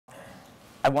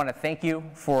I want to thank you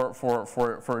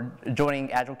for joining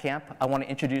AgileCamp. I want to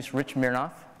introduce Rich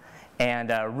Mironov.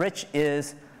 And Rich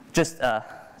is just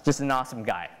an awesome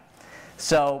guy.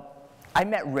 So I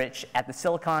met Rich at the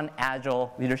Silicon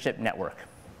Agile Leadership Network.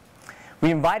 We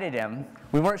invited him.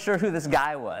 We weren't sure who this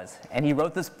guy was. And he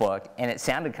wrote this book, and it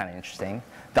sounded kind of interesting,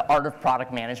 The Art of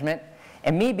Product Management.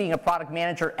 And me being a product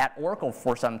manager at Oracle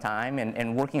for some time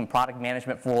and working in product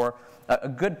management for a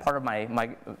good part of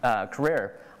my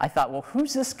career, I thought, well,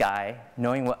 who's this guy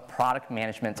knowing what product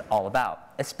management's all about,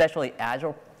 especially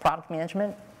Agile product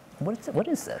management? What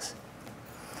is this?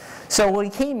 So when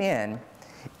he came in,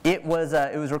 it was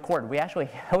recorded. We actually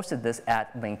hosted this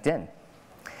at LinkedIn.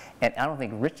 And I don't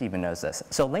think Rich even knows this.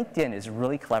 So LinkedIn is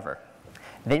really clever.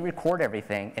 They record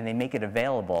everything, and they make it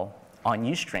available on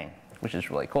Ustream, which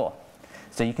is really cool.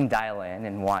 So you can dial in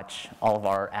and watch all of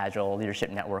our Agile Leadership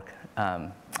Network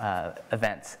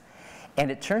events. And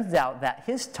it turns out that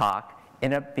his talk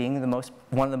ended up being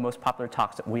one of the most popular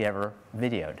talks that we ever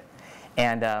videoed.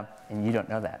 And you don't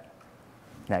know that.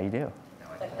 Now you do.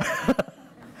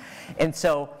 And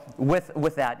so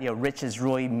with that, Rich has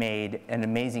really made an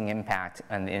amazing impact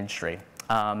on the industry.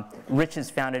 Rich has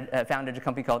founded a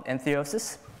company called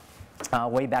Entheosis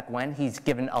way back when. He's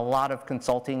given a lot of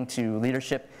consulting to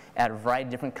leadership at a variety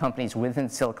of different companies within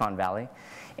Silicon Valley.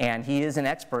 And he is an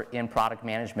expert in product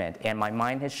management. And my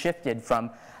mind has shifted from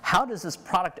how does this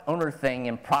product owner thing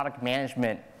and product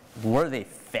management, where they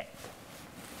fit?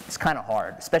 It's kind of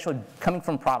hard, especially coming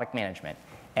from product management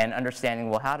and understanding,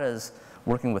 well, how does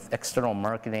working with external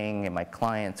marketing and my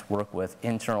clients work with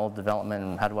internal development,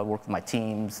 and how do I work with my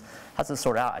teams? How's this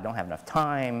sort out? I don't have enough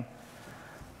time.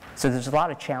 So there's a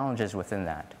lot of challenges within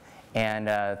that. And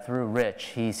through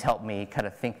Rich, he's helped me kind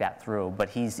of think that through. But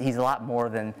he's a lot more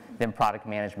than product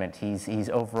management. He's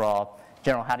overall,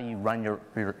 general, how do you run your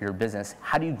business?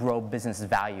 How do you grow business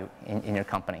value in your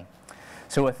company?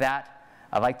 So with that,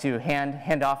 I'd like to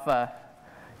hand off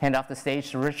the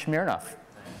stage to Rich Mironov.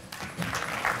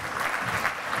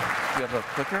 Do you have a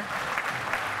clicker?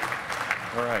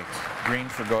 All right, green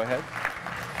for go ahead.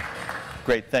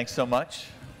 Great, thanks so much.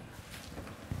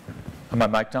 Am I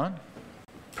mic'd on?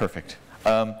 Perfect.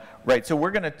 Right, so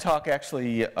we're going to talk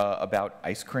actually about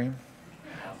ice cream.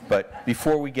 But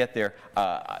before we get there,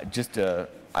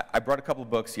 I brought a couple of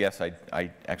books. Yes, I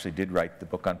actually did write the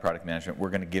book on product management. We're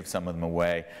going to give some of them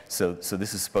away. So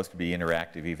this is supposed to be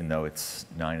interactive, even though it's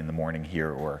 9 in the morning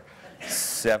here or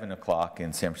 7 o'clock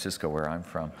in San Francisco, where I'm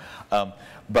from.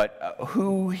 But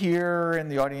who here in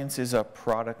the audience is a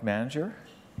product manager?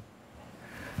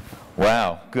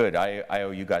 Wow, good. I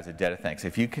owe you guys a debt of thanks.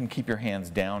 If you can keep your hands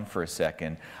down for a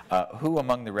second, who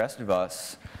among the rest of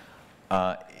us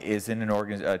is in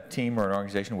a team or an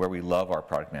organization where we love our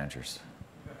product managers?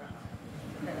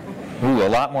 Ooh, a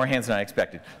lot more hands than I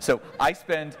expected. So I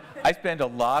spend a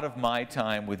lot of my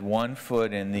time with one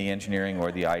foot in the engineering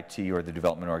or the IT or the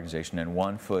development organization and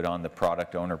one foot on the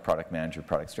product owner, product manager,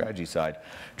 product strategy side,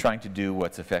 trying to do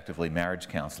what's effectively marriage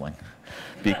counseling.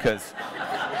 Because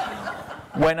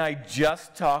when I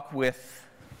just talk with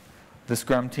the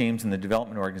Scrum teams and the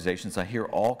development organizations, I hear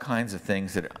all kinds of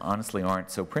things that honestly aren't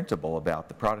so printable about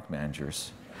the product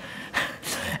managers.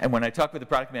 And when I talk with the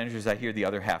product managers, I hear the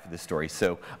other half of the story.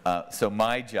 So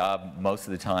my job most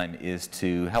of the time is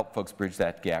to help folks bridge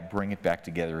that gap, bring it back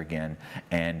together again,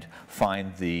 and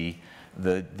find the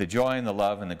joy and the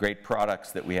love and the great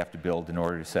products that we have to build in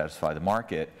order to satisfy the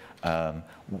market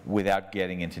without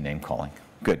getting into name calling.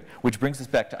 Good. Which brings us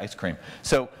back to ice cream.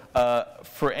 So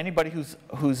for anybody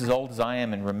who's as old as I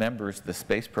am and remembers the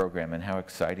space program and how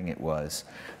exciting it was,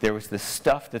 there was this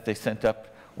stuff that they sent up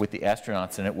with the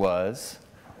astronauts, and it was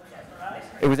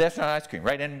astronaut ice cream,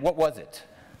 right? And what was it?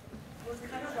 It was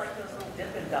kind of like those little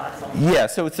Dippin' Dots. Yeah,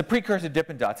 so it's the precursor to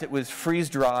Dippin' Dots. It was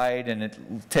freeze-dried, and it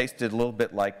tasted a little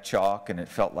bit like chalk, and it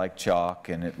felt like chalk,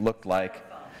 and it looked like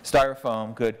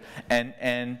styrofoam. Good,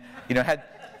 and you know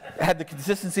had the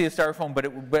consistency of styrofoam, but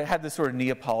it had this sort of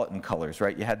Neapolitan colors,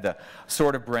 right? You had the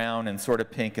sort of brown and sort of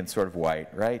pink and sort of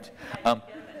white, right?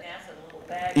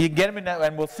 You can get them in that,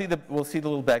 and we'll see the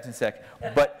little bags in a sec.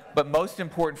 But most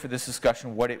important for this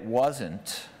discussion, what it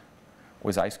wasn't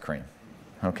was ice cream.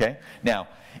 Okay? Now,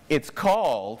 it's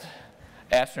called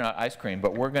astronaut ice cream,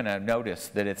 but we're going to notice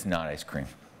that it's not ice cream.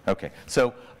 Okay.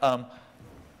 So,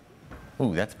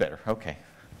 ooh, that's better. Okay.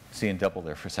 Seeing double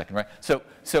there for a second, right? So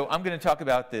I'm going to talk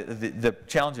about the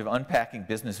challenge of unpacking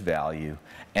business value,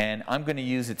 and I'm going to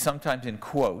use it sometimes in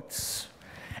quotes.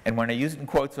 And when I use it in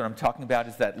quotes, what I'm talking about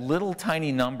is that little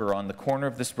tiny number on the corner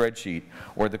of the spreadsheet,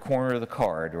 or the corner of the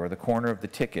card, or the corner of the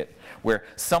ticket, where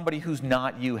somebody who's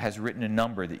not you has written a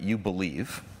number that you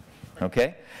believe.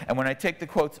 okay? And when I take the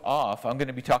quotes off, I'm going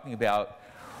to be talking about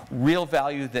real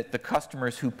value that the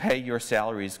customers who pay your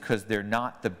salaries, because they're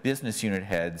not the business unit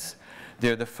heads,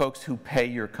 they're the folks who pay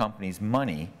your company's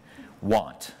money,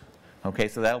 want. Okay,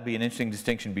 so that'll be an interesting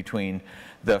distinction between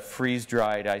the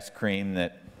freeze-dried ice cream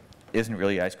that isn't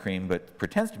really ice cream but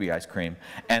pretends to be ice cream,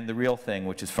 and the real thing,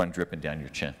 which is fun dripping down your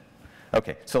chin.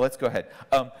 Okay, so let's go ahead.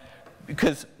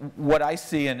 Because what I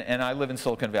see, and I live in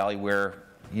Silicon Valley where,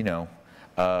 you know,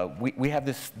 we have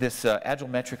this Agile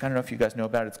metric, I don't know if you guys know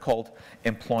about it, it's called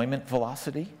employment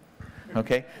velocity.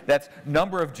 Okay, that's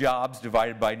number of jobs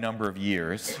divided by number of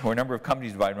years, or number of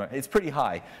companies divided by, it's pretty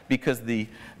high because the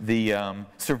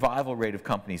survival rate of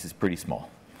companies is pretty small,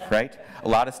 right? A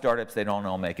lot of startups, they don't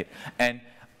all make it. And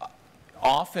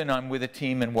often I'm with a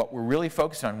team and what we're really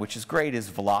focused on, which is great, is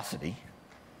velocity,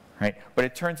 right? But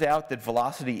it turns out that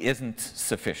velocity isn't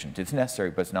sufficient. It's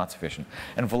necessary, but it's not sufficient.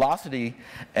 And velocity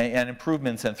and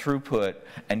improvements and throughput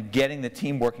and getting the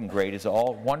team working great is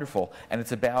all wonderful, and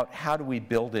it's about how do we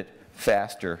build it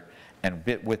faster and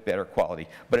with better quality.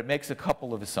 But it makes a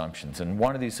couple of assumptions, and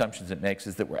one of the assumptions it makes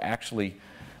is that we're actually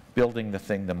building the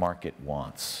thing the market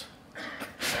wants.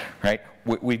 Right?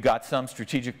 We've got some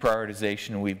strategic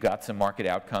prioritization, we've got some market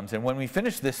outcomes, and when we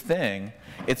finish this thing,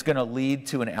 it's going to lead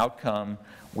to an outcome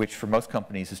which for most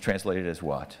companies is translated as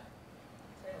what?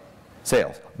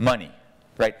 Sales. Money.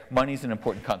 Right? Money is an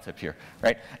important concept here.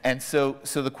 Right? And so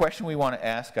the question we want to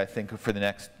ask, I think, for the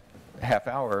next half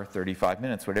hour, 35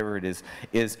 minutes, whatever it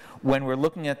is when we're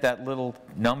looking at that little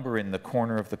number in the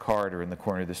corner of the card or in the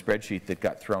corner of the spreadsheet that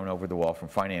got thrown over the wall from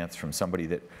finance from somebody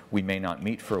that we may not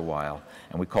meet for a while,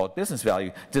 and we call it business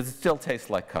value, does it still taste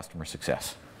like customer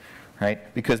success?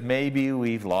 Right? Because maybe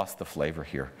we've lost the flavor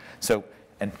here. So,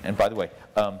 and by the way,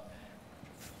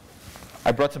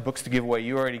 I brought some books to give away.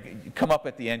 You already come up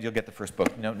at the end, you'll get the first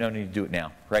book. No need to do it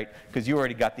now, right? Because you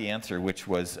already got the answer, which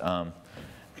was,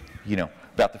 you know,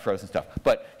 about the frozen stuff.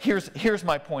 But here's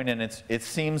my point, and it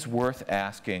seems worth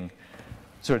asking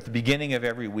sort of at the beginning of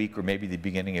every week or maybe the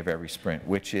beginning of every sprint,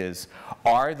 which is,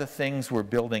 are the things we're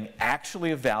building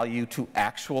actually of value to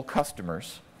actual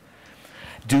customers?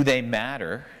 Do they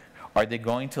matter? Are they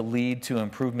going to lead to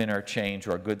improvement or change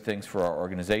or good things for our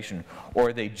organization? Or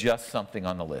are they just something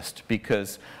on the list?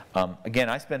 Because, again,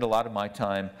 I spend a lot of my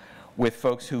time with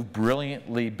folks who've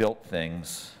brilliantly built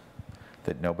things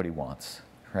that nobody wants.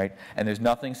 Right? And there's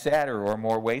nothing sadder or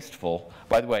more wasteful.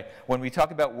 By the way, when we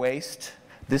talk about waste,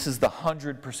 this is the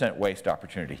 100% waste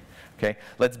opportunity. Okay?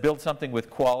 Let's build something with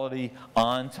quality,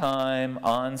 on time,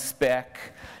 on spec,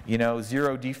 you know,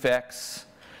 0 defects.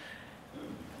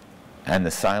 And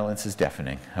the silence is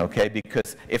deafening, okay?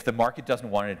 Because if the market doesn't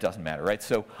want it, it doesn't matter, right?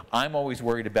 So I'm always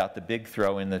worried about the big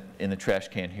throw in the trash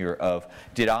can here of,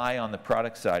 did I, on the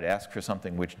product side, ask for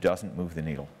something which doesn't move the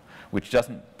needle, which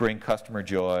doesn't bring customer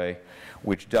joy,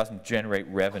 which doesn't generate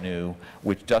revenue,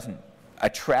 which doesn't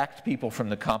attract people from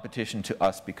the competition to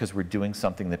us because we're doing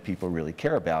something that people really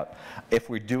care about. If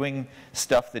we're doing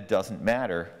stuff that doesn't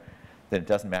matter, then it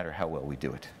doesn't matter how well we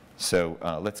do it. So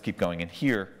let's keep going. And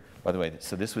here, by the way,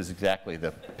 so this was exactly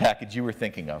the package you were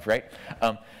thinking of, right?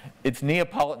 It's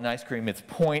Neapolitan ice cream. It's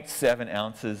 0.7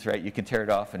 ounces, right? You can tear it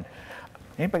off. And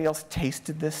anybody else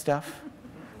tasted this stuff?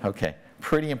 Okay,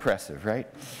 pretty impressive, right?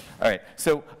 All right,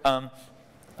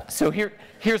 so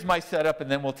here's my setup, and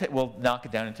then we'll knock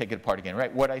it down and take it apart again,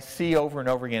 right? What I see over and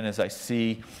over again is I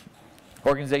see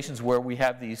organizations where we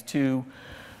have these two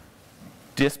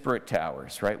disparate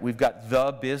towers, right? We've got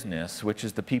the business, which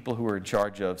is the people who are in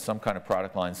charge of some kind of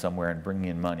product line somewhere and bringing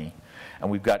in money. And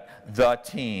we've got the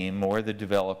team or the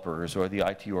developers or the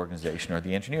IT organization or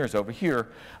the engineers over here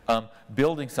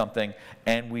building something,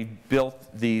 and we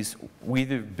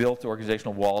either built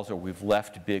organizational walls or we've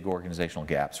left big organizational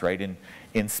gaps, right?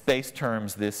 In space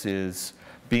terms, this is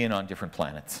being on different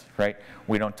planets, right?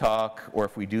 We don't talk, or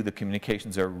if we do, the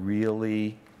communications are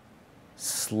really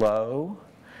slow,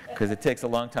 because it takes a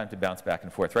long time to bounce back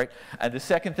and forth, right? And the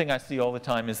second thing I see all the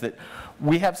time is that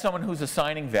we have someone who's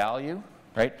assigning value,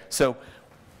 right? So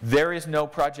there is no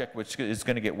project which is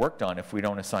going to get worked on if we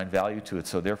don't assign value to it,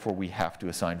 so therefore we have to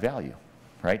assign value,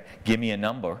 right? Give me a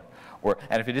number.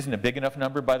 And if it isn't a big enough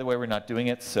number, by the way, we're not doing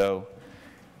it, so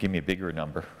give me a bigger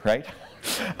number, right?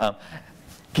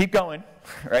 Keep going,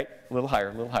 right? A little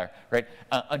higher, right?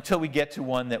 Until we get to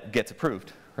one that gets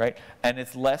approved, right? And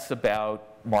it's less about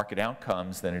market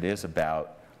outcomes than it is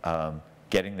about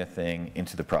getting the thing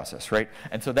into the process, right?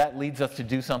 And so that leads us to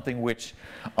do something which,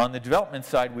 on the development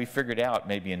side, we figured out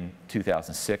maybe in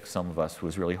 2006, some of us,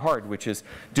 was really hard, which is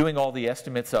doing all the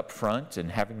estimates up front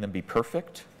and having them be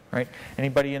perfect, right?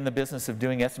 Anybody in the business of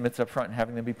doing estimates up front and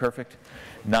having them be perfect?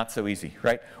 Not so easy,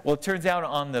 right? Well, it turns out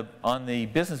on the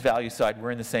business value side,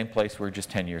 we're in the same place we're just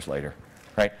 10 years later,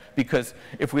 right? Because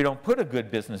if we don't put a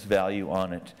good business value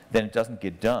on it, then it doesn't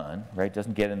get done, right? It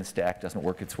doesn't get in the stack, doesn't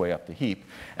work its way up the heap.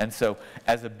 And so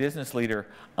as a business leader,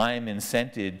 I'm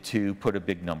incented to put a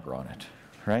big number on it,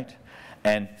 right?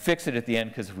 And fix it at the end,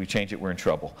 because if we change it, we're in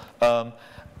trouble.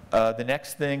 The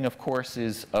next thing, of course,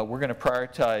 is we're going to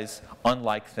prioritize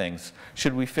unlike things.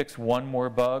 Should we fix one more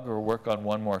bug or work on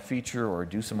one more feature or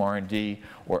do some R&D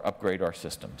or upgrade our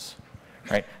systems?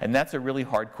 Right? And that's a really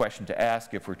hard question to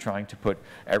ask if we're trying to put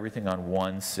everything on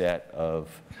one set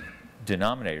of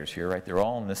denominators here, right? They're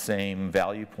all in the same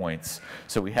value points.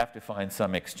 So we have to find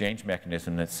some exchange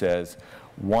mechanism that says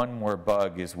one more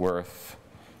bug is worth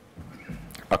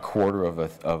a quarter of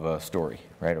a story,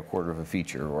 right? A quarter of a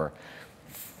feature, or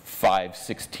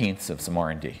 5/16 of some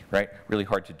R&D, right? Really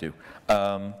hard to do.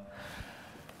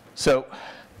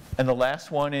 And the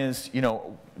last one is,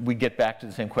 we get back to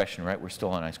the same question, right? We're still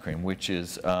on ice cream, which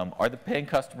is, are the paying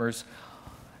customers,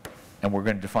 and we're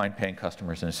going to define paying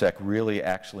customers in a sec, really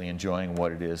actually enjoying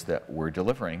what it is that we're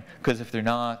delivering? Because if they're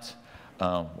not,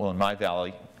 well, in my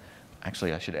valley,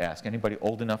 actually I should ask, anybody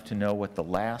old enough to know what the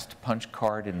last punch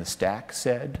card in the stack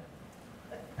said?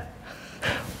 It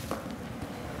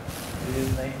is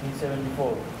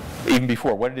 1974. Even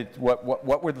before,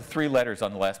 what were the 3 letters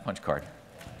on the last punch card?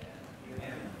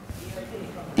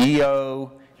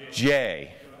 EOJ.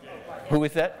 Who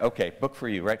is that? Okay, book for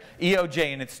you, right?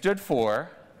 EOJ, and it stood for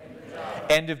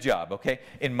end of job, okay?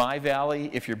 In my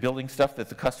valley, if you're building stuff that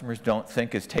the customers don't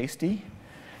think is tasty,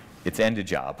 it's end of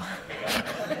job,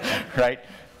 right?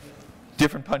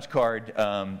 Different punch card,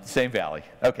 same valley.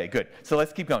 Okay, good. So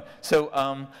let's keep going.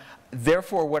 So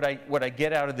therefore, what I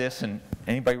get out of this, and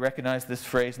anybody recognize this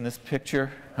phrase in this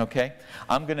picture? Okay,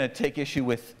 I'm going to take issue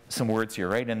with some words here,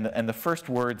 right? And the first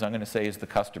words I'm going to say is the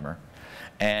customer,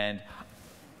 and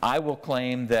I will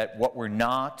claim that what we're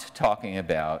not talking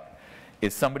about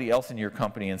is somebody else in your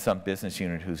company in some business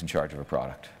unit who's in charge of a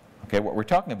product. Okay, what we're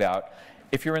talking about,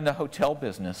 if you're in the hotel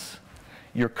business,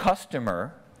 your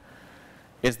customer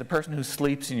is the person who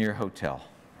sleeps in your hotel,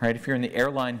 right? If you're in the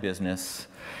airline business,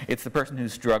 it's the person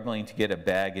who's struggling to get a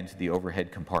bag into the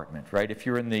overhead compartment, right? If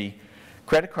you're in the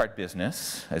credit card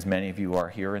business, as many of you are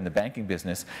here in the banking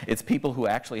business, it's people who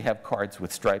actually have cards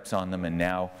with stripes on them and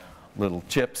now little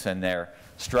chips, and they're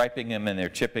striping them and they're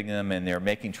chipping them and they're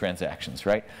making transactions,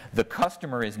 right? The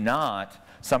customer is not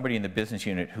somebody in the business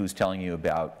unit who's telling you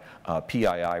about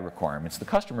PII requirements. The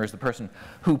customer is the person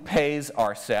who pays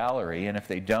our salary, and if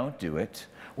they don't do it,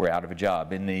 we're out of a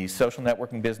job. In the social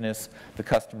networking business, the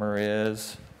customer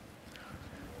is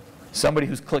somebody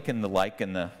who's clicking the like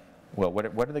and the, well, what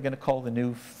are they going to call the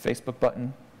new Facebook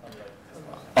button?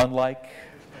 Unlike,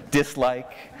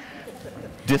 dislike,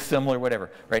 dissimilar, whatever,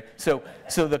 right? So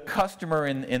the customer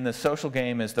in the social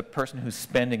game is the person who's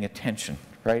spending attention,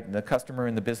 right? And the customer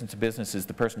in the business-to-business is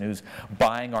the person who's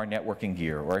buying our networking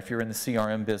gear, or if you're in the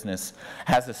CRM business,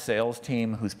 has a sales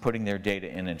team who's putting their data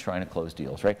in and trying to close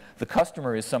deals, right? The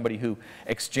customer is somebody who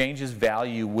exchanges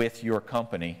value with your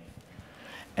company.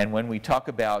 And when we talk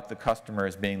about the customer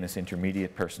as being this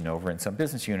intermediate person over in some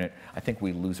business unit, I think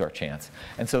we lose our chance.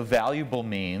 And so valuable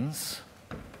means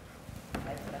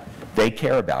they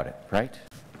care about it, right?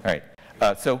 All right.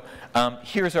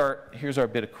 Here's our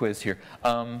bit of quiz here.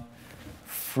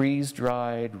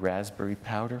 Freeze-dried raspberry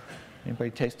powder.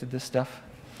 Anybody tasted this stuff?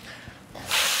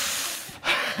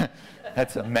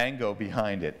 That's a mango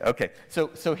behind it. Okay.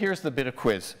 So here's the bit of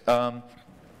quiz.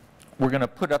 We're going to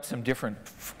put up some different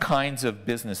kinds of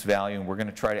business value, and we're going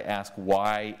to try to ask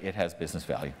why it has business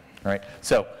value. All right.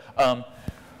 So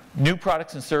new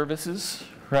products and services,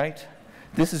 right?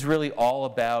 This is really all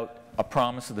about a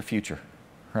promise of the future,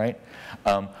 right?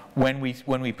 When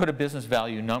we put a business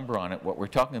value number on it, what we're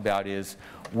talking about is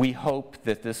we hope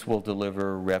that this will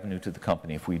deliver revenue to the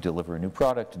company if we deliver a new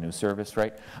product, a new service,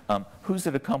 right? Who's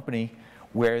at a company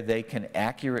where they can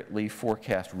accurately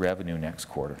forecast revenue next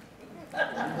quarter?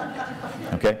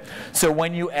 Okay? So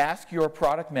when you ask your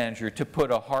product manager to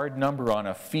put a hard number on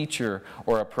a feature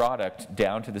or a product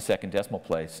down to the second decimal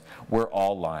place, we're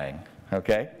all lying.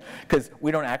 Okay? Because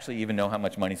we don't actually even know how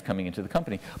much money's coming into the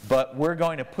company. But we're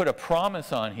going to put a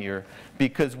promise on here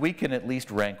because we can at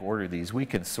least rank order these. We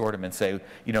can sort them and say,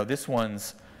 this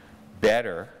one's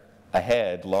better,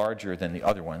 ahead, larger than the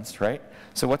other ones, right?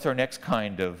 So what's our next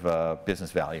kind of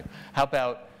business value? How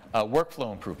about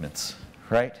workflow improvements,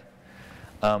 right?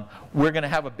 We're going to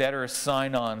have a better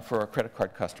sign-on for our credit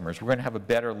card customers. We're going to have a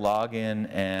better login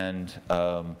and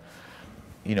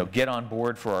get on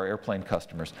board for our airplane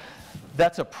customers.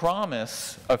 That's a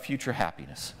promise of future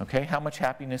happiness, okay? How much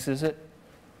happiness is it?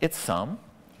 It's some,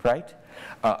 right?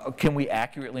 Can we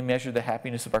accurately measure the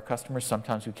happiness of our customers?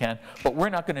 Sometimes we can, but we're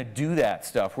not going to do that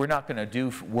stuff. We're not going to do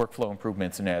workflow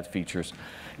improvements and add features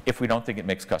if we don't think it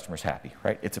makes customers happy,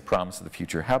 right? It's a promise of the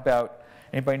future. How about,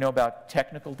 anybody know about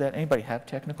technical debt? Anybody have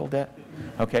technical debt?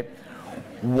 Okay.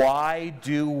 Why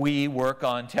do we work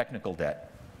on technical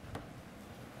debt?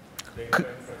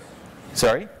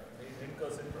 Sorry?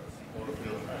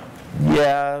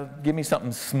 Yeah, give me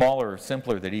something smaller,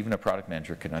 simpler that even a product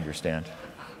manager can understand.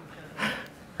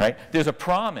 Right? There's a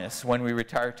promise when we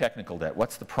retire technical debt.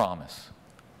 What's the promise?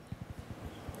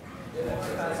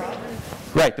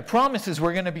 Right, the promise is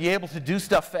we're going to be able to do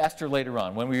stuff faster later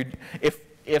on. When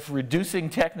if reducing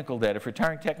technical debt, if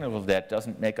retiring technical debt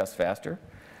doesn't make us faster,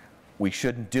 we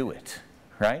shouldn't do it,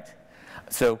 right?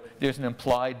 So there's an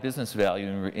implied business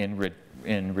value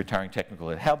in retiring technical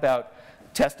debt. How about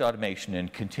test automation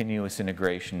and continuous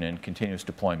integration and continuous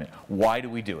deployment? Why do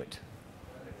we do it?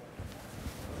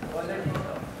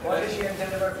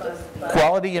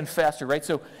 Quality and faster, right?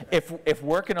 So if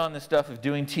working on the stuff of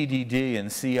doing TDD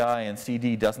and CI and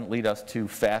CD doesn't lead us to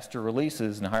faster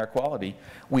releases and higher quality,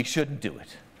 we shouldn't do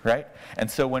it, right? And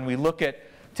so when we look at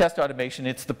test automation,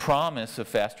 it's the promise of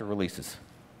faster releases,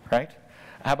 right?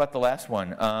 How about the last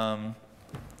one?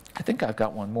 I think I've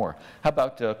got one more. How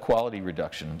about quality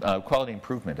reduction, quality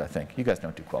improvement, I think. You guys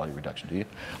don't do quality reduction, do you?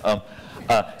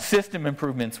 System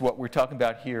improvements, what we're talking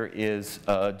about here is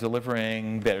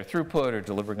delivering better throughput or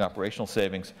delivering operational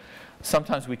savings.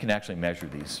 Sometimes we can actually measure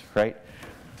these, right?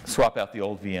 Swap out the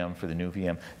old VM for the new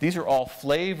VM. These are all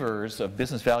flavors of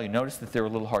business value. Notice that they're a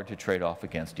little hard to trade off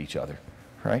against each other,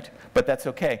 right? But that's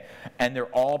okay. And they're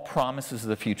all promises of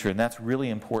the future, and that's really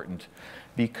important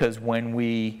because when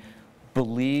we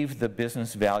believe the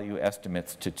business value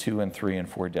estimates to 2 and 3 and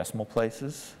 4 decimal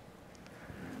places,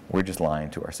 we're just lying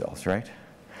to ourselves, right?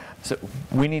 So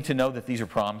we need to know that these are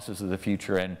promises of the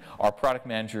future, and our product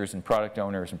managers and product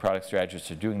owners and product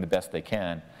strategists are doing the best they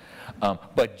can.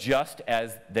 But just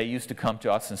as they used to come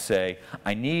to us and say,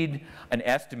 I need an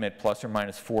estimate plus or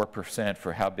minus 4%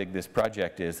 for how big this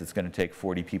project is, it's going to take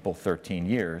 40 people 13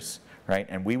 years, right?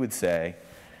 And we would say,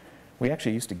 we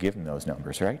actually used to give them those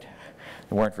numbers, right?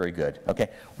 They weren't very good. Okay,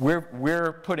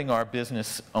 we're putting our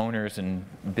business owners and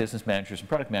business managers and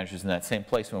product managers in that same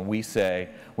place when we say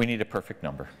we need a perfect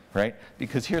number, right?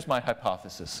 Because here's my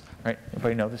hypothesis, right?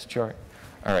 Everybody know this chart?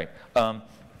 All right.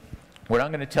 What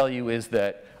I'm going to tell you is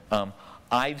that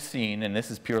I've seen, and this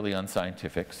is purely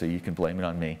unscientific, so you can blame it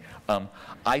on me.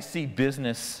 I see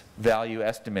business value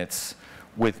estimates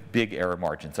with big error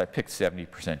margins. I picked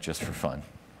 70% just for fun,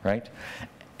 right?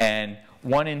 And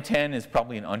 1 in 10 is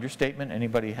probably an understatement.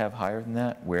 Anybody have higher than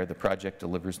that, where the project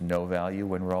delivers no value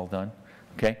when we're all done?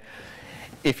 Okay?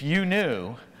 If you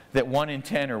knew that 1 in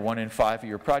 10 or 1 in 5 of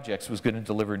your projects was going to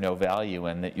deliver no value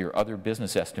and that your other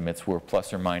business estimates were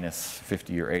plus or minus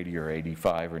 50 or 80 or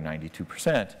 85 or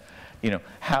 92%,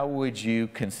 how would you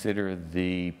consider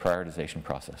the prioritization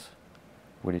process?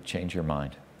 Would it change your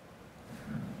mind?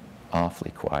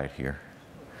 Awfully quiet here.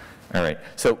 All right.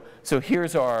 So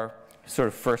here's our sort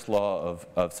of first law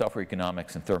of software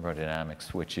economics and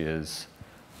thermodynamics, which is,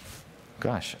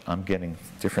 gosh, I'm getting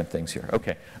different things here.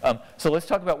 Okay, so let's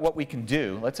talk about what we can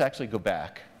do. Let's actually go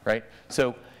back, right?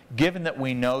 So given that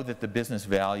we know that the business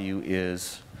value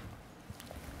is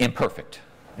imperfect.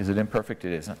 Is it imperfect?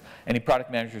 It isn't. Any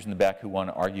product managers in the back who want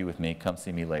to argue with me, come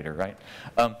see me later, right?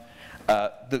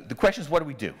 The question is, what do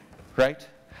we do, right?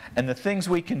 And the things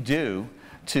we can do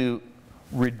to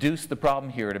reduce the problem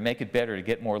here, to make it better, to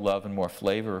get more love and more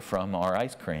flavor from our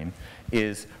ice cream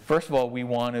is, first of all, we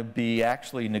want to be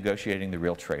actually negotiating the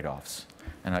real trade-offs.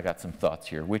 And I got some thoughts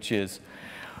here, which is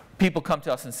people come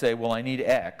to us and say, well, I need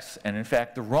X. And in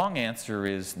fact, the wrong answer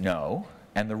is no,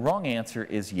 and the wrong answer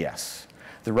is yes.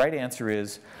 The right answer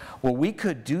is, well, we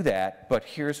could do that, but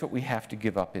here's what we have to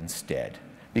give up instead.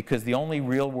 Because the only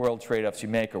real-world trade-offs you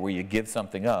make are where you give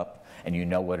something up and you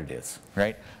know what it is,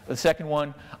 right? The second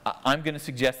one, I'm going to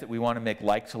suggest that we want to make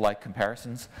like-to-like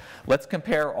comparisons. Let's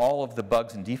compare all of the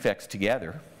bugs and defects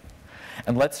together,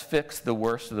 and let's fix the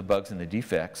worst of the bugs and the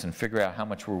defects and figure out how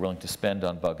much we're willing to spend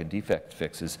on bug and defect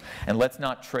fixes. And let's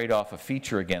not trade off a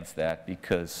feature against that,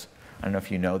 because I don't know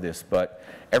if you know this, but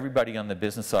everybody on the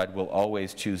business side will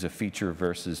always choose a feature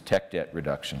versus tech debt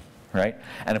reduction. Right?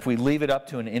 And if we leave it up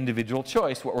to an individual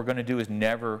choice, what we're going to do is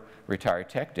never retire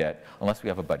tech debt unless we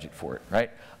have a budget for it,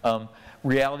 right?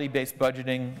 Reality-based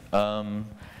budgeting, on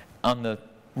the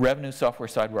revenue software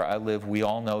side where I live, we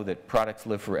all know that products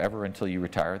live forever until you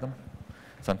retire them.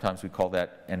 Sometimes we call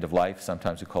that end of life.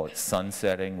 Sometimes we call it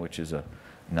sunsetting, which is a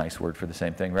nice word for the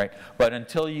same thing, right? But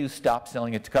until you stop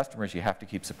selling it to customers, you have to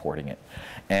keep supporting it.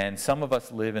 And some of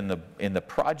us live in the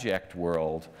project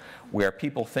world where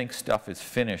people think stuff is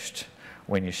finished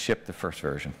when you ship the first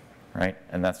version, right?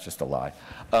 And that's just a lie.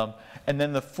 And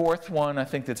then the fourth one, I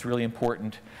think that's really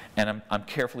important, and I'm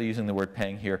carefully using the word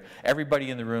paying here. Everybody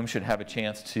in the room should have a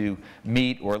chance to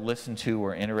meet or listen to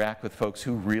or interact with folks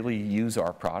who really use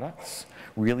our products,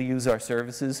 really use our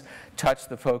services, touch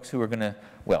the folks who are going to,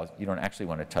 well, you don't actually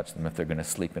want to touch them if they're going to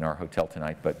sleep in our hotel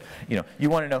tonight, but you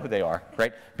want to know who they are,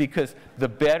 right? Because the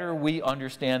better we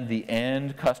understand the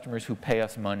end customers who pay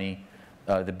us money,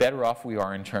 the better off we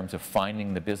are in terms of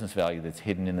finding the business value that's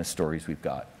hidden in the stories we've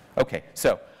got. Okay,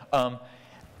 so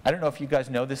I don't know if you guys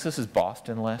know this. This is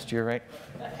Boston last year, right?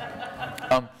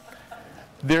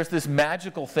 There's this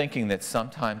magical thinking that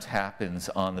sometimes happens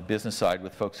on the business side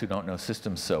with folks who don't know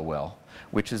systems so well,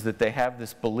 which is that they have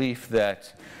this belief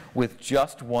that with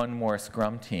just one more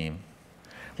Scrum team,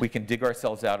 we can dig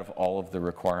ourselves out of all of the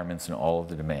requirements and all of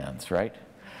the demands, right?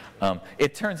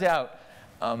 It turns out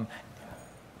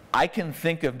I can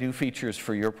think of new features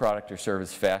for your product or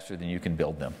service faster than you can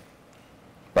build them.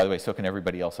 By the way, so can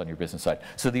everybody else on your business side.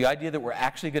 So the idea that we're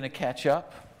actually going to catch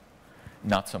up,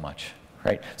 not so much,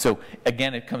 right? So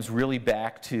again, it comes really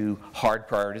back to hard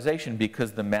prioritization,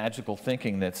 because the magical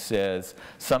thinking that says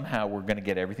somehow we're going to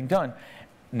get everything done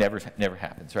never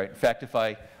happens, right? In fact, if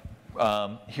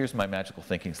here's my magical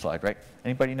thinking slide, right?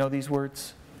 Anybody know these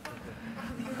words?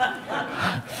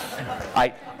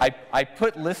 I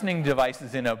put listening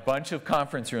devices in a bunch of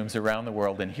conference rooms around the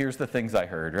world, and here's the things I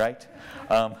heard, right?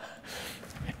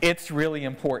 It's really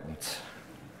important.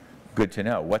 Good to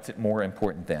know. What's it more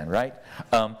important than, right?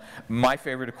 My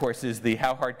favorite, of course, is the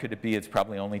how hard could it be? It's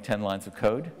probably only 10 lines of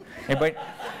code.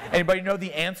 Anybody know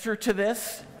the answer to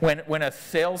this? When a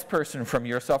salesperson from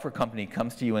your software company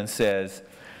comes to you and says,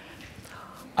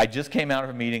 I just came out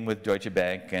of a meeting with Deutsche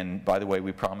Bank, and by the way,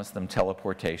 we promised them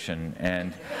teleportation,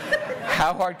 and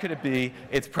how hard could it be?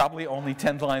 It's probably only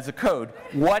 10 lines of code.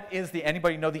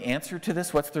 Anybody know the answer to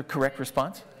this? What's the correct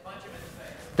response?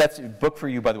 That's a book for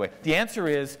you, by the way. The answer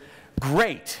is,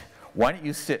 great. Why don't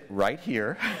you sit right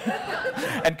here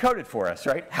and code it for us,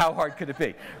 right? How hard could it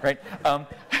be, right?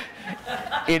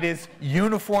 It is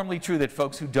uniformly true that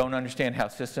folks who don't understand how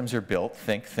systems are built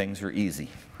think things are easy,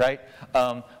 right?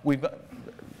 We've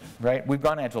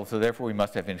gone Agile, so therefore we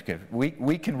must have indicator.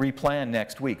 We can replan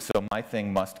next week, so my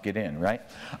thing must get in, right?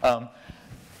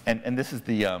 And this is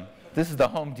the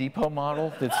Home Depot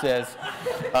model that says,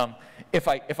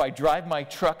 if I drive my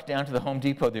truck down to the Home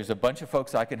Depot, there's a bunch of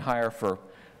folks I can hire for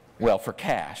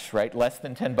cash, right? Less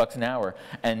than 10 bucks an hour,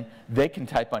 and they can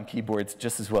type on keyboards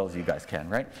just as well as you guys can,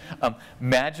 right?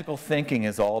 Magical thinking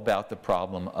is all about the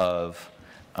problem of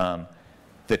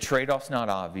the trade-off's not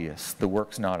obvious, the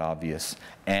work's not obvious,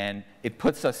 and it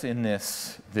puts us in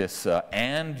this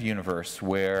and universe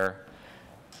where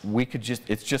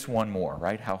it's just one more,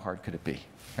 right? How hard could it be,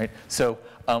 right? So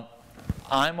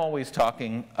I'm always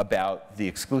talking about the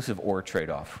exclusive or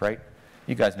trade-off, right?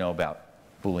 You guys know about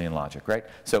Boolean logic, right?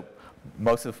 So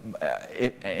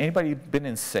anybody been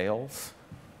in sales?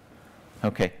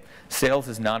 Okay, sales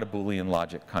is not a Boolean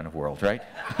logic kind of world, right?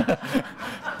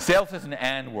 Sales is an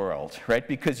and world, right?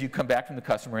 Because you come back from the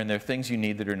customer and there are things you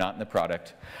need that are not in the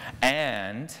product,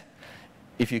 and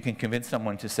if you can convince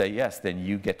someone to say yes, then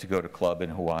you get to go to club in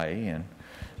Hawaii and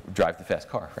drive the fast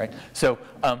car, right? So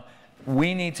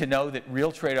we need to know that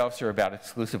real trade-offs are about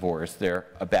exclusive ors. They're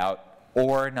about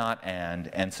or, not and.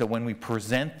 And so when we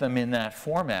present them in that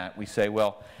format, we say,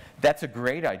 well, that's a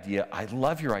great idea. I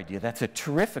love your idea. That's a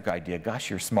terrific idea.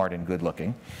 Gosh, you're smart and good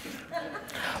looking.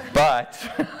 But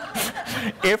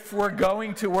if we're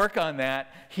going to work on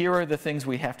that, here are the things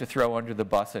we have to throw under the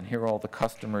bus, and here are all the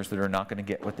customers that are not going to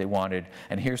get what they wanted,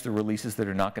 and here's the releases that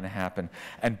are not going to happen.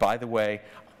 And by the way,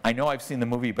 I know I've seen the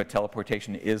movie, but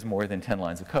teleportation is more than 10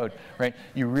 lines of code, right?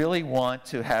 You really want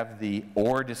to have the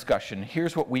or discussion.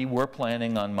 Here's what we were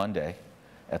planning on Monday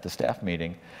at the staff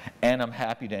meeting, and I'm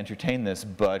happy to entertain this,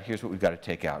 but here's what we've got to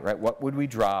take out, right? What would we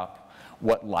drop?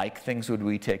 What things would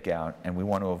we take out? And we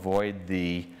want to avoid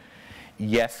the,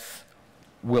 yes,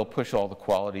 we'll push all the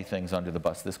quality things under the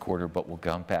bus this quarter, but we'll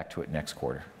come back to it next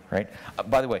quarter, right?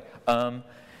 By the way, I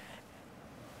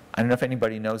don't know if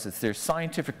anybody knows this. There's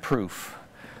scientific proof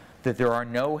that there are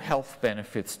no health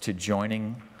benefits to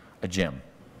joining a gym.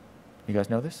 You guys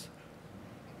know this?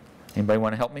 Anybody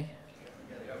want to help me?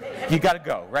 You got to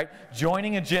go, right?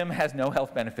 Joining a gym has no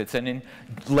health benefits. And in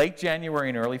late January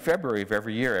and early February of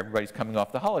every year, everybody's coming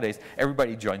off the holidays,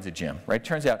 everybody joins a gym, right?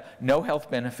 Turns out no health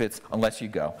benefits unless you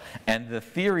go. And the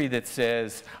theory that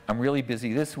says, I'm really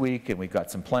busy this week and we've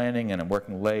got some planning and I'm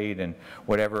working late and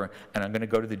whatever, and I'm going to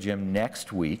go to the gym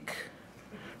next week,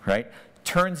 right?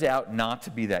 Turns out not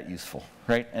to be that useful,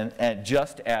 right? And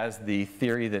just as the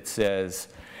theory that says,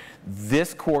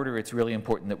 this quarter, it's really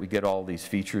important that we get all these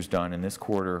features done, in this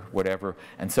quarter, whatever.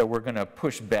 And so we're going to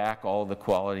push back all the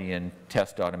quality and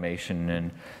test automation and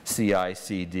CI,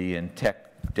 CD, and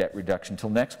tech debt reduction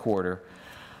till next quarter.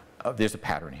 There's a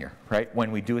pattern here, right?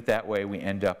 When we do it that way, we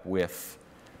end up with,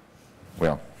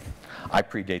 well, I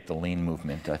predate the lean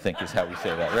movement, I think is how we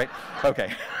say that, right?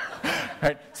 Okay. All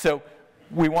right. So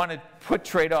we want to put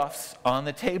trade-offs on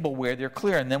the table where they're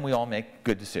clear, and then we all make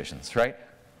good decisions, right?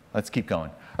 Let's keep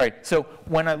going. All right, so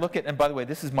when I look at, and by the way,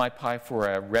 this is my pie for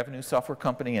a revenue software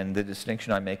company, and the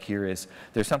distinction I make here is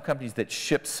there's some companies that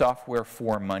ship software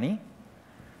for money,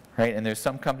 right? And there's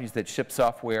some companies that ship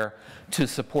software to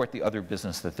support the other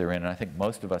business that they're in. And I think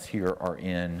most of us here are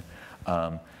in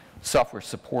software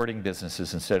supporting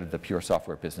businesses instead of the pure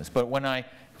software business. But when I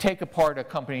take apart a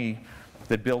company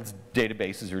that builds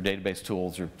databases or database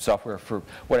tools or software, for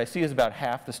what I see is about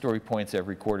half the story points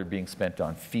every quarter being spent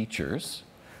on features.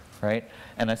 Right?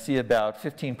 And I see about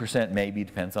 15%, maybe,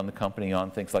 depends on the company,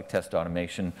 on things like test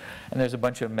automation. And there's a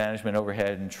bunch of management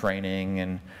overhead and training,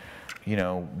 and you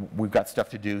know, we've got stuff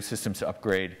to do, systems to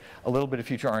upgrade, a little bit of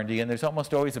future R&D, and there's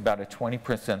almost always about a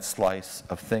 20% slice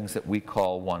of things that we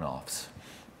call one-offs.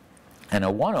 And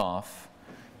a one-off,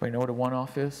 anybody know what a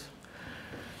one-off is?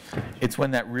 It's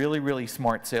when that really, really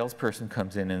smart salesperson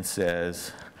comes in and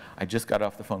says, I just got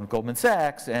off the phone with Goldman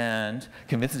Sachs, and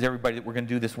convinces everybody that we're going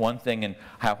to do this one thing, and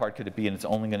how hard could it be, and it's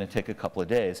only going to take a couple of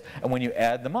days. And when you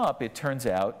add them up, it turns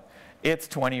out it's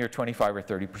 20 or 25 or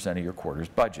 30% of your quarter's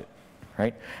budget,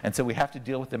 right? And so we have to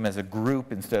deal with them as a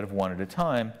group instead of one at a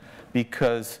time,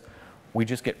 because we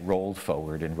just get rolled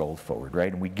forward,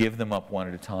 right? And we give them up one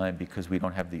at a time because we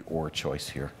don't have the or choice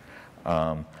here.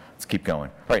 Let's keep going.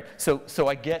 All right, so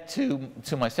I get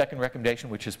to my second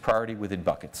recommendation, which is priority within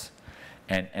buckets.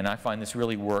 And I find this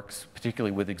really works,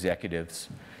 particularly with executives.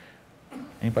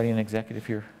 Anybody an executive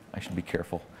here? I should be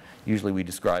careful. Usually we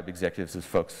describe executives as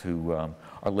folks who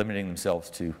are limiting themselves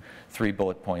to 3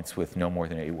 bullet points with no more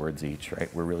than 8 words each, right?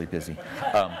 We're really busy.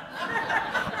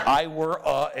 I were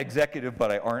executive, but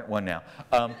I aren't one now.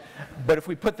 But if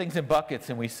we put things in buckets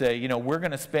and we say, you know, we're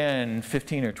going to spend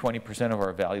 15 or 20% of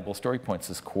our valuable story points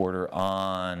this quarter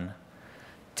on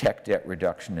tech debt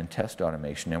reduction and test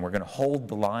automation, and we're going to hold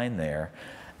the line there,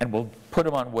 and we'll put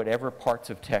them on whatever parts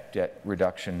of tech debt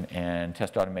reduction and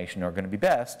test automation are going to be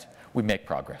best, we make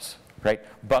progress, right?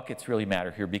 Buckets really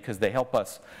matter here because they help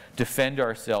us defend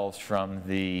ourselves from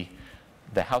the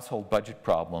household budget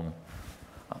problem.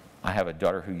 I have a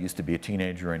daughter who used to be a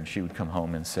teenager, and she would come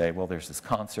home and say, well, there's this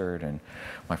concert, and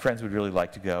my friends would really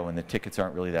like to go, and the tickets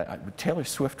aren't really that. Taylor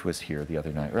Swift was here the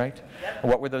other night, right? Yep.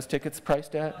 What were those tickets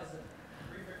priced at?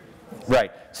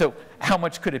 Right. So how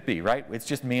much could it be, right? It's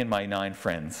just me and my 9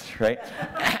 friends, right?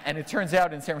 And it turns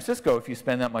out in San Francisco, if you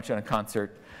spend that much on a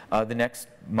concert, the next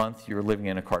month you're living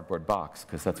in a cardboard box,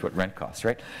 because that's what rent costs,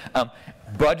 right?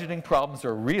 Budgeting problems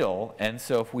are real, and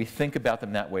so if we think about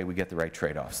them that way, we get the right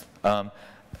trade-offs.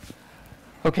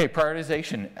 Okay,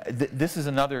 prioritization. This is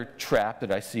another trap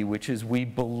that I see, which is we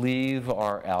believe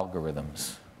our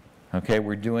algorithms. Okay,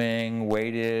 we're doing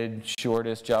weighted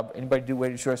shortest job. Anybody do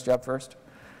weighted shortest job first?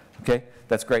 Okay,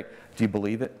 that's great. Do you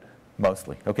believe it?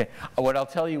 Mostly. Okay. What I'll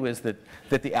tell you is that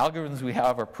the algorithms we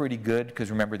have are pretty good, because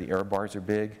remember the error bars are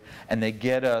big, and they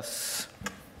get us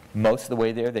most of the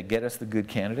way there. They get us the good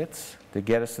candidates. They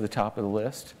get us to the top of the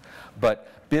list. But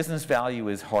business value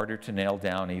is harder to nail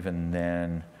down even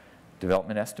than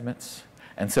development estimates.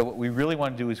 And so what we really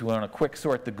want to do is we want to quick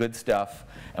sort the good stuff,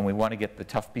 and we want to get the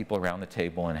tough people around the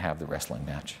table and have the wrestling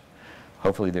match.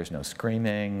 Hopefully there's no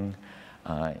screaming.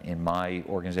 In my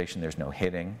organization, there's no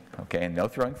hitting, okay, and no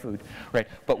throwing food, right?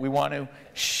 But we want to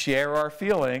share our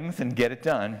feelings and get it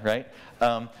done, right?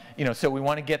 You know, so we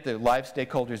want to get the live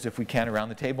stakeholders, if we can, around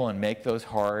the table and make those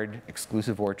hard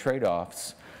exclusive or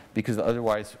trade-offs, because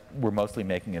otherwise we're mostly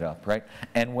making it up, right?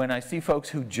 And when I see folks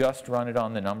who just run it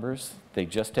on the numbers, they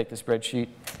just take the spreadsheet,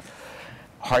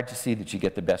 hard to see that you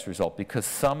get the best result, because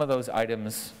some of those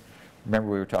items,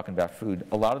 remember we were talking about food,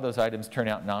 a lot of those items turn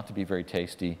out not to be very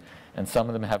tasty, and some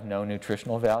of them have no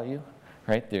nutritional value,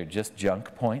 right? They're just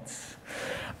junk points.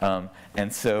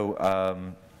 And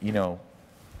so, you know,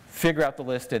 figure out the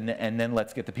list, and then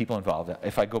let's get the people involved.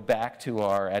 If I go back to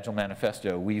our Agile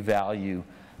Manifesto, we value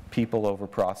people over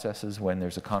processes when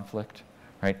there's a conflict,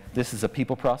 right? This is a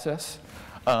people process.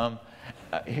 We're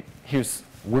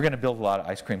going to build a lot of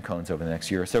ice cream cones over the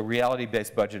next year. So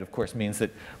reality-based budget, of course, means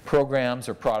that programs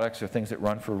or products are things that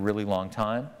run for a really long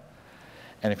time.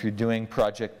 And if you're doing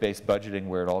project-based budgeting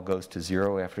where it all goes to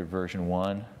 0 after version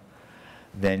 1,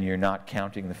 then you're not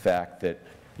counting the fact that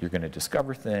you're going to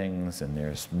discover things, and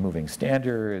there's moving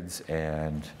standards,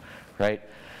 and, right?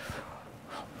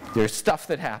 There's stuff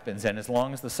that happens, and as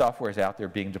long as the software is out there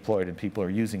being deployed and people are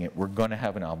using it, we're going to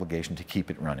have an obligation to keep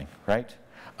it running, right?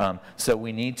 So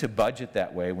we need to budget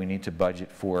that way. We need to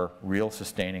budget for real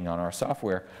sustaining on our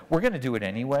software. We're going to do it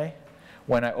anyway.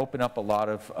 When I open up a lot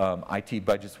of IT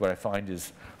budgets, what I find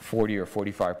is 40 or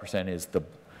 45%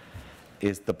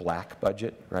 is the black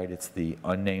budget, right? It's the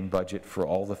unnamed budget for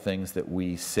all the things that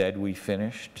we said we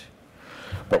finished,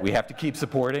 but we have to keep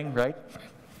supporting, right?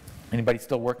 Anybody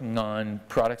still working on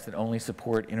products that only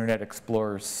support Internet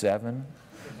Explorer 7?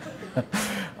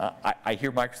 I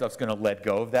hear Microsoft's going to let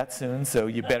go of that soon, so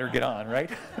you better get on, right?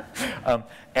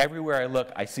 Everywhere I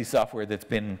look, I see software that's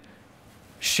been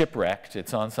shipwrecked.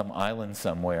 It's on some island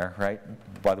somewhere, right?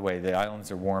 By the way, the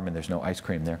islands are warm and there's no ice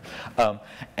cream there.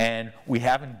 And we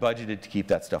haven't budgeted to keep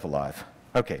that stuff alive.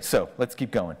 Okay, so let's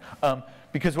keep going.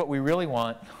 Because what we really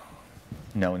want,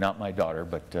 no, not my daughter,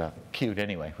 but cute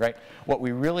anyway, right? What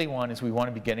we really want is we want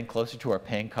to be getting closer to our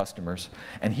paying customers.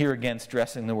 And here again,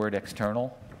 stressing the word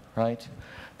external, right?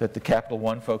 That the Capital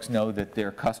One folks know that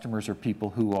their customers are people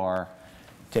who are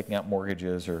taking out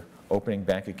mortgages or opening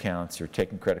bank accounts or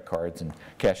taking credit cards and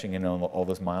cashing in on all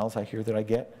those miles I hear that I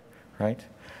get, right?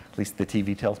 At least the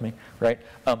TV tells me, right?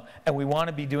 And we want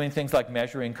to be doing things like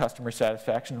measuring customer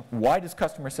satisfaction. Why does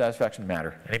customer satisfaction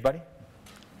matter? Anybody?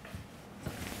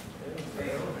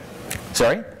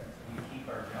 Sorry? We keep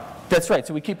our job. That's right,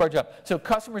 so we keep our job. So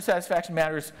customer satisfaction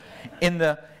matters in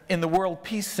the world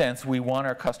peace sense. We want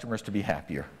our customers to be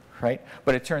happier, right?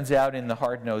 But it turns out in the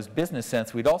hard-nosed business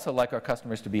sense, we'd also like our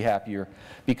customers to be happier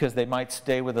because they might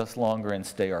stay with us longer and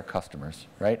stay our customers,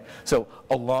 right? So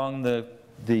along the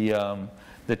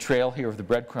trail here of the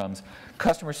breadcrumbs,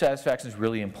 customer satisfaction is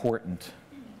really important.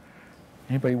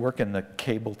 Anybody work in the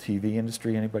cable TV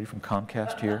industry? Anybody from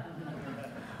Comcast here?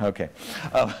 Okay,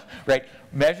 right.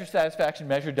 Measure satisfaction,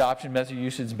 measure adoption, measure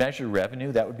usage, measure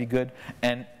revenue. That would be good.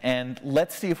 And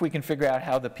let's see if we can figure out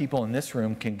how the people in this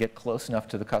room can get close enough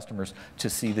to the customers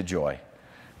to see the joy,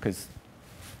 because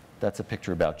that's a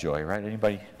picture about joy, right?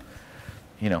 Anybody?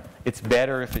 You know, it's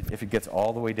better if it gets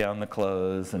all the way down the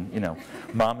clothes, and you know,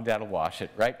 mom and dad will wash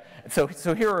it, right?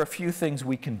 So here are a few things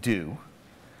we can do.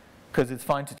 Because it's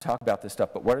fine to talk about this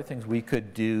stuff, but what are things we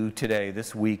could do today,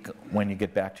 this week, when you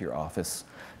get back to your office,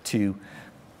 to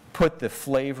put the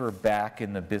flavor back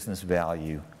in the business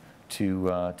value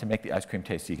to make the ice cream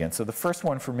tasty again? So the first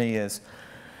one for me is,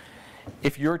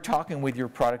 if you're talking with your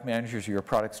product managers or your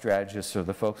product strategists or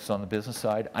the folks on the business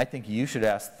side, I think you should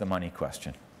ask the money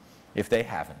question, if they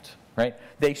haven't, right?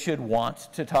 They should want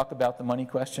to talk about the money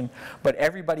question, but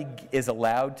everybody is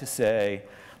allowed to say,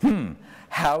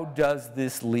 how does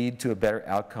this lead to a better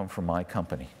outcome for my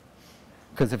company?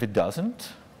 Because if it doesn't,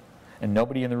 and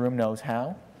nobody in the room knows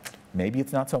how, maybe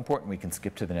it's not so important. We can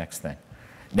skip to the next thing.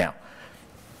 Now,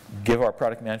 give our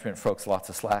product management folks lots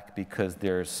of slack because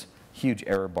there's huge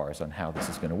error bars on how this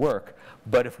is going to work.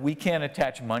 But if we can't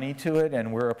attach money to it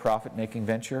and we're a profit-making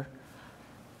venture,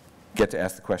 get to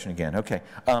ask the question again. Okay,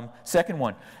 second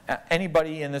one,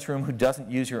 anybody in this room who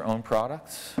doesn't use your own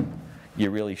products?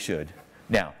 You really should.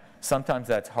 Now, sometimes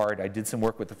that's hard. I did some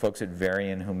work with the folks at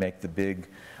Varian who make the big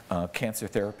cancer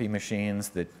therapy machines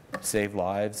that save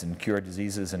lives and cure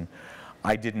diseases, and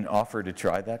I didn't offer to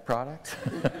try that product.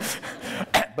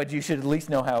 But you should at least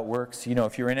know how it works. You know,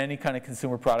 if you're in any kind of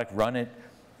consumer product, run it,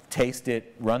 taste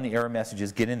it, run the error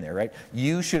messages, get in there, right?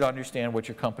 You should understand what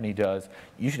your company does.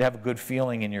 You should have a good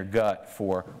feeling in your gut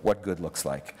for what good looks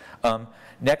like.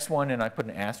 Next one, and I put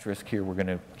an asterisk here we're going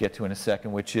to get to in a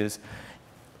second, which is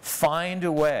find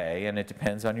a way, and it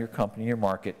depends on your company, your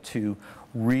market, to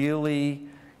really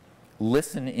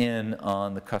listen in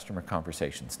on the customer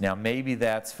conversations. Now, maybe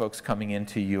that's folks coming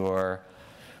into your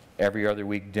every other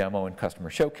week demo and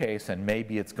customer showcase, and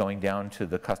maybe it's going down to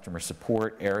the customer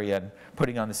support area and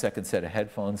putting on the second set of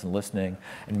headphones and listening,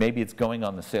 and maybe it's going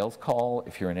on the sales call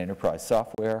if you're in enterprise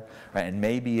software, right? And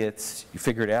maybe it's, you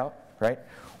figure it out, right?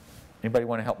 Anybody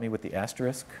want to help me with the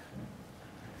asterisk?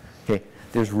 Okay,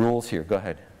 there's rules here, go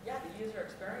ahead. Yeah, the user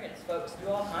experience folks do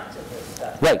all kinds of this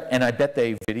stuff. Right, and I bet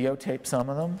they videotape some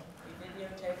of them. We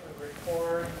videotape, we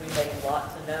record, we make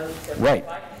lots of notes, and Right. we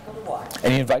invite people to watch.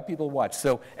 And you invite people to watch.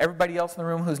 So everybody else in the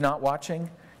room who's not watching,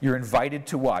 you're invited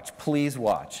to watch. Please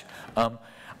watch.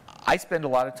 I spend a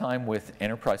lot of time with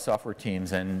enterprise software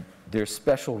teams, and there's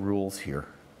special rules here.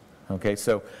 Okay,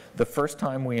 so the first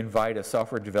time we invite a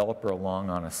software developer along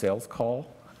on a sales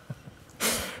call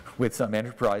with some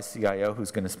enterprise CIO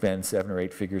who's going to spend 7 or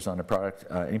 8 figures on a product,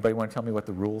 anybody want to tell me what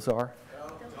the rules are?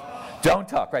 Don't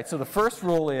talk, right? So the first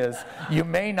rule is you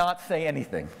may not say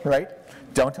anything, right?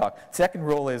 Don't talk. Second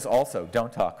rule is also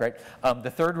don't talk, right? The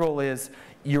third rule is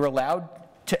you're allowed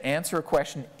to answer a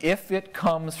question if it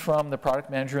comes from the product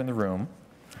manager in the room,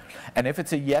 and if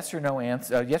it's a yes or no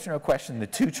answer, yes or no question, the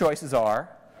 2 choices are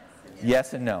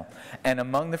yes and no. And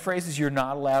among the phrases you're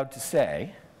not allowed to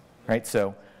say, right?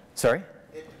 So, sorry?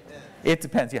 It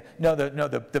depends, yeah. No,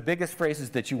 the biggest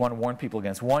phrases that you want to warn people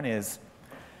against, one is,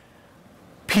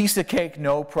 piece of cake,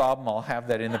 no problem, I'll have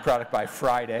that in the product by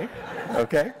Friday,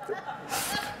 okay?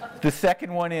 The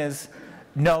second one is,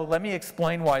 no, let me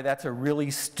explain why that's a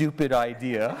really stupid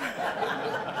idea.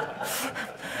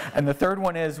 And the third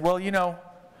one is, well, you know,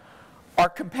 our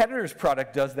competitor's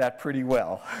product does that pretty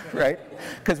well, right?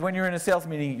 Because when you're in a sales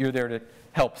meeting, you're there to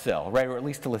help sell, right? Or at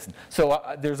least to listen. So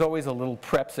there's always a little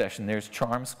prep session. There's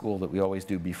charm school that we always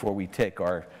do before we take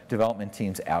our development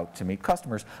teams out to meet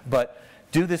customers. But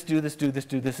do this, do this, do this,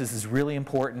 do this. This is really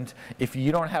important. If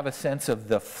you don't have a sense of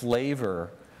the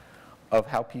flavor of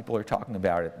how people are talking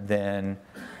about it, then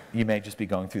you may just be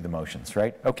going through the motions,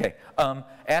 right? Okay,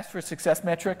 ask for success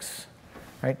metrics,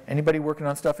 right? Anybody working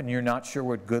on stuff and you're not sure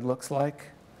what good looks like,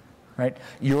 right?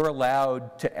 You're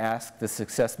allowed to ask the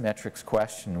success metrics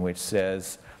question, which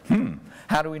says,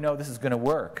 how do we know this is going to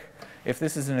work? If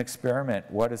this is an experiment,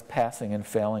 what does passing and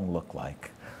failing look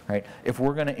like, right? If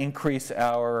we're going to increase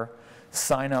our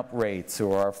sign-up rates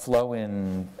or our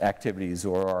flow-in activities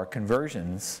or our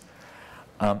conversions,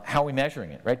 how are we measuring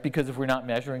it, right? Because if we're not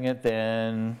measuring it,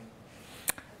 then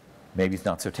maybe it's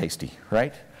not so tasty,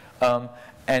 right?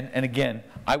 And again,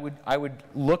 I would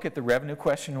look at the revenue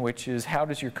question, which is how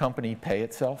does your company pay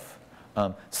itself?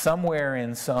 Somewhere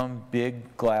in some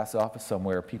big glass office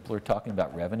somewhere, people are talking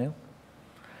about revenue,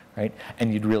 right?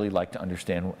 And you'd really like to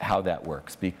understand how that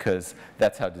works, because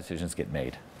that's how decisions get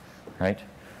made, right?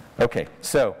 Okay,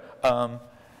 so,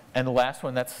 and the last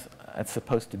one, that's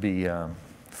supposed to be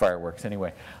fireworks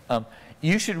anyway.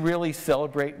 You should really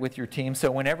celebrate with your team. So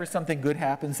whenever something good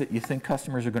happens that you think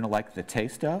customers are going to like the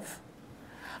taste of,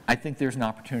 I think there's an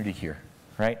opportunity here,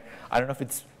 right? I don't know if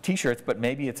it's t-shirts, but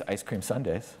maybe it's ice cream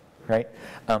sundaes, right?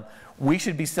 We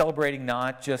should be celebrating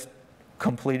not just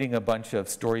completing a bunch of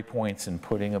story points and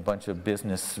putting a bunch of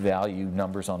business value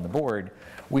numbers on the board.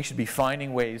 We should be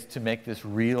finding ways to make this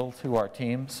real to our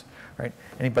teams, right?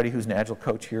 Anybody who's an Agile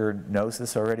coach here knows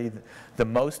this already. The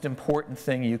most important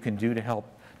thing you can do to help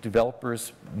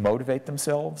developers motivate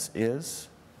themselves is?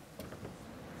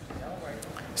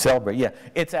 Celebrate, yeah.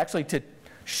 It's actually to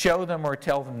show them or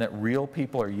tell them that real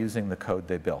people are using the code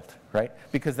they built, right?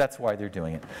 Because that's why they're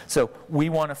doing it. So we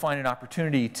want to find an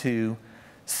opportunity to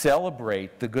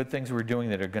celebrate the good things we're doing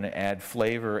that are going to add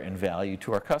flavor and value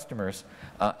to our customers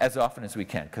as often as we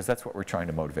can, because that's what we're trying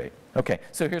to motivate. Okay,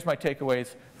 so here's my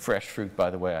takeaways. Fresh fruit,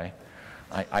 by the way.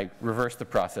 I reversed the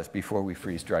process before we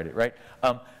freeze-dried it, right?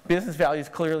 Business value is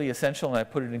clearly essential, and I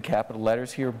put it in capital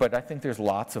letters here, but I think there's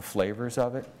lots of flavors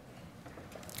of it.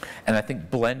 And I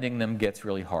think blending them gets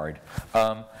really hard.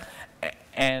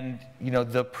 And you know,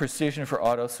 the precision for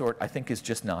auto sort, I think, is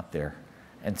just not there.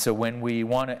 And so when we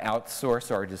want to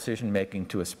outsource our decision making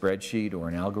to a spreadsheet or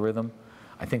an algorithm,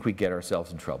 I think we get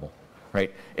ourselves in trouble,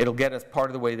 right? It'll get us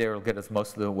part of the way there, it'll get us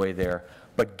most of the way there,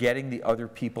 but getting the other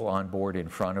people on board in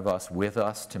front of us, with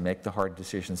us, to make the hard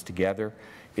decisions together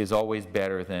is always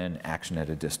better than action at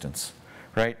a distance,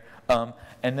 right?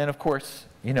 And then, of course,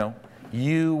 you know,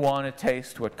 you want to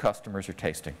taste what customers are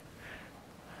tasting.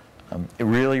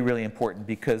 Really, really important,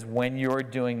 because when you're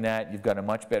doing that, you've got a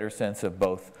much better sense of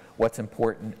both what's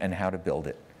important and how to build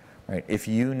it, right? If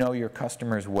you know your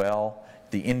customers well,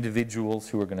 the individuals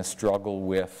who are going to struggle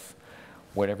with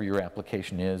whatever your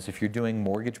application is. If you're doing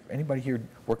mortgage, anybody here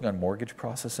working on mortgage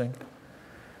processing?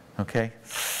 Okay,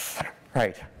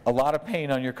 right. A lot of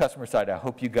pain on your customer side. I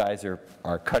hope you guys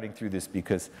are cutting through this,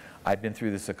 because I've been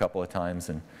through this a couple of times,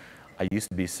 and I used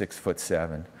to be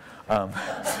 6'7".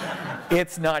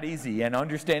 It's not easy, and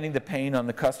understanding the pain on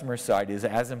the customer side is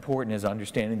as important as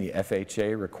understanding the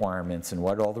FHA requirements and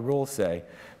what all the rules say,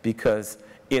 because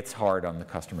it's hard on the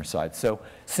customer side. So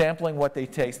sampling what they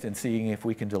taste and seeing if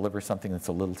we can deliver something that's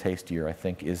a little tastier, I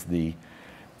think, is the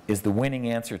winning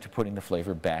answer to putting the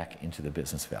flavor back into the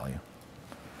business value.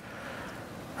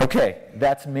 Okay,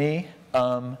 that's me.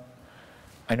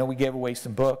 I know we gave away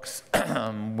some books.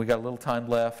 We got a little time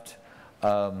left.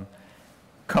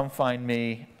 come find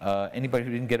me. Anybody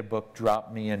who didn't get a book,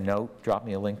 drop me a note, drop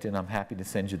me a LinkedIn. I'm happy to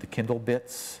send you the Kindle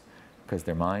bits because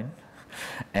they're mine.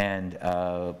 And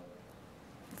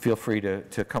feel free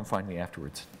to come find me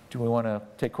afterwards. Do we want to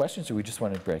take questions or we just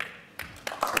want to break?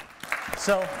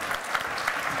 So,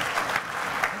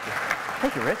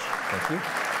 thank you, Rich. Thank you.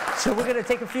 So we're going to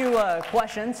take a few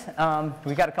questions.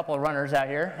 We got a couple of runners out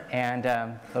here, and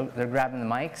they're grabbing the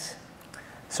mics.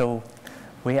 So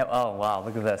we have, oh wow,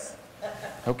 look at this.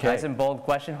 Okay. Nice and bold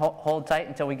question. Hold tight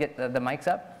until we get the mics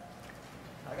up.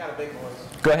 I got a big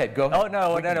voice. Go ahead, go ahead. Oh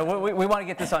no, no. We want to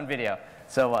get this on video.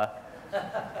 So.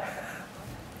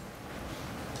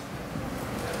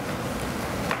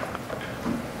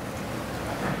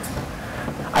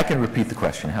 I can repeat the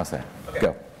question. How's that? Okay.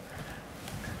 Go.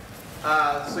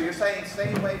 So you're saying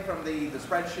stay away from the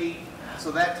spreadsheet,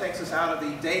 so that takes us out of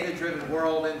the data-driven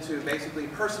world into basically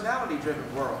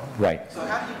personality-driven world. Right. So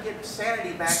how do you get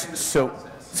sanity back into the So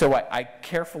process? I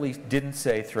carefully didn't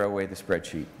say throw away the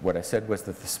spreadsheet. What I said was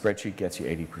that the spreadsheet gets you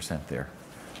 80% there,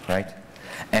 right?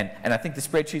 And I think the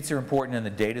spreadsheets are important, and the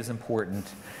data is important,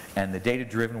 and the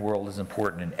data-driven world is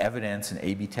important, and evidence and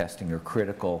A/B testing are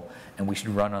critical, and we should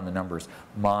run on the numbers.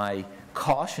 My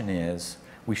caution is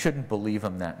we shouldn't believe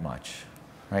them that much,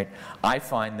 right? I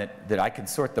find that I can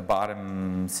sort the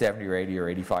bottom 70 or 80 or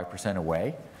 85%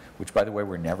 away, which, by the way,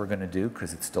 we're never going to do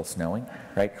because it's still snowing,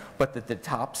 right? But that the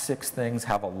top 6 things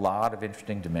have a lot of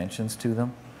interesting dimensions to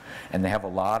them, and they have a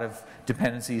lot of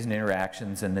dependencies and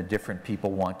interactions, and the different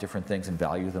people want different things and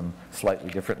value them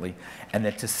slightly differently, and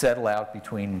that to settle out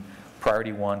between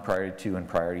priority 1, priority 2, and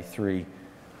priority 3,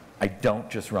 I don't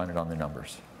just run it on the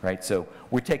numbers, right? So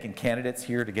we're taking candidates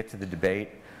here to get to the debate,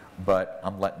 but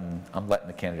I'm letting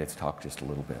the candidates talk just a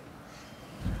little bit.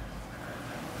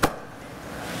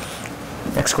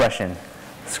 Next question.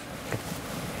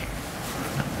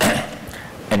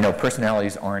 And no,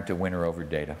 personalities aren't a winner over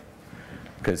data,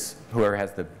 because whoever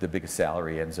has the biggest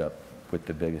salary ends up with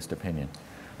the biggest opinion.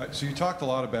 So you talked a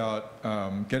lot about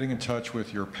getting in touch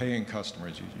with your paying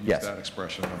customers. You used Yes. that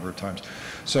expression a number of times.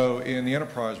 So in the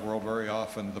enterprise world, very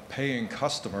often the paying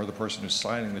customer, the person who's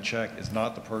signing the check, is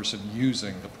not the person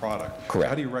using the product. Correct.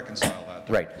 How do you reconcile that?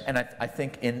 Right, and I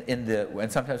think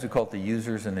and sometimes we call it the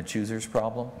users and the choosers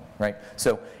problem, right?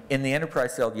 So in the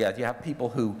enterprise sale, yeah, you have people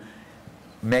who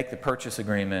make the purchase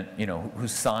agreement, who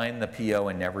sign the PO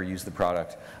and never use the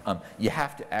product. You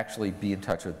have to actually be in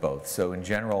touch with both. So in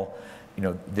general,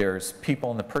 there's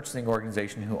people in the purchasing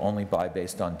organization who only buy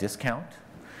based on discount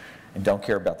and don't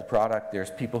care about the product. There's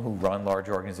people who run large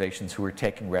organizations who are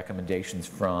taking recommendations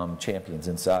from champions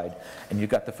inside. And you've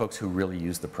got the folks who really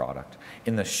use the product.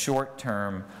 In the short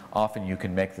term, often you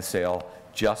can make the sale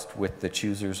just with the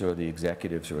choosers or the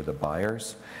executives or the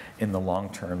buyers. In the long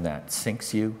term, that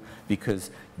sinks you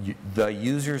because the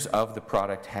users of the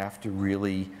product have to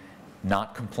really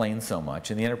not complain so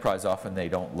much. In the enterprise, often they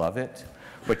don't love it,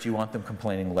 but you want them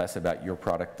complaining less about your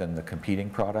product than the competing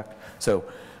product. So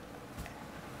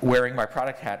wearing my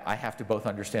product hat, I have to both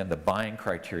understand the buying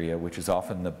criteria, which is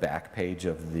often the back page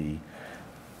of the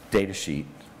data sheet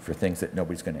for things that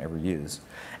nobody's going to ever use,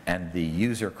 and the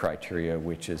user criteria,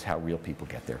 which is how real people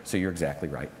get there. So you're exactly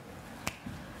right.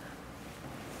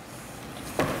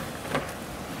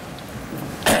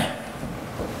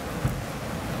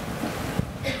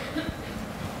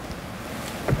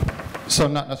 So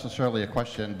not necessarily a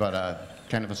question, but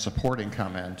kind of a supporting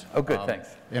comment. Oh, good,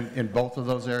 thanks. In both of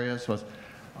those areas was,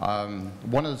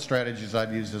 one of the strategies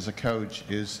I've used as a coach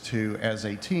is to, as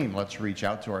a team, let's reach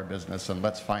out to our business and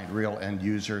let's find real end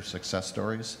user success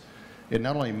stories. It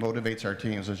not only motivates our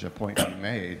teams, as your point you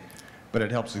made, but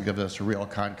it helps to give us real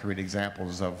concrete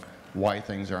examples of why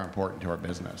things are important to our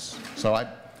business. So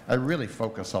I really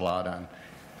focus a lot on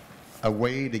a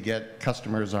way to get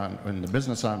customers and the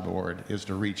business on board is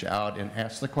to reach out and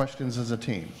ask the questions as a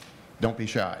team. Don't be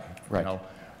shy. Right.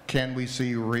 Can we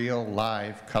see real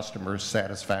live customer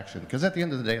satisfaction? Because at the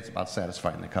end of the day, it's about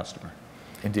satisfying the customer.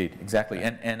 Indeed, exactly.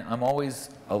 And I'm always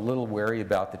a little wary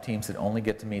about the teams that only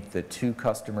get to meet the 2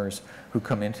 customers who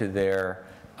come into their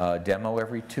demo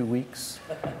every 2 weeks,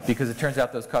 because it turns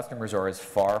out those customers are as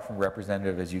far from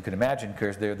representative as you can imagine,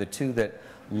 because they're the 2 that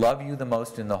love you the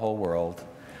most in the whole world,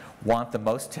 want the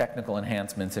most technical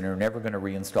enhancements, and are never going to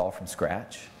reinstall from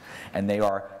scratch. And they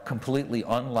are completely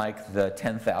unlike the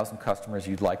 10,000 customers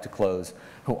you'd like to close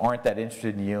who aren't that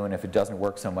interested in you, and if it doesn't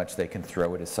work so much, they can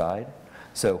throw it aside.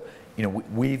 So,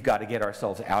 we've got to get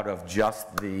ourselves out of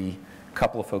just the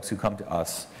couple of folks who come to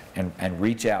us and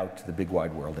reach out to the big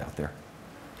wide world out there.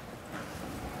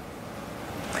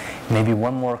 Maybe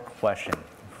one more question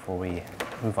before we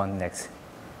move on next. Do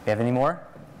you have any more?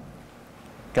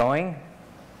 Going?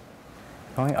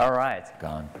 All right.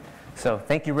 Gone. So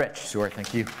thank you, Rich. Sure,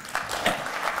 thank you.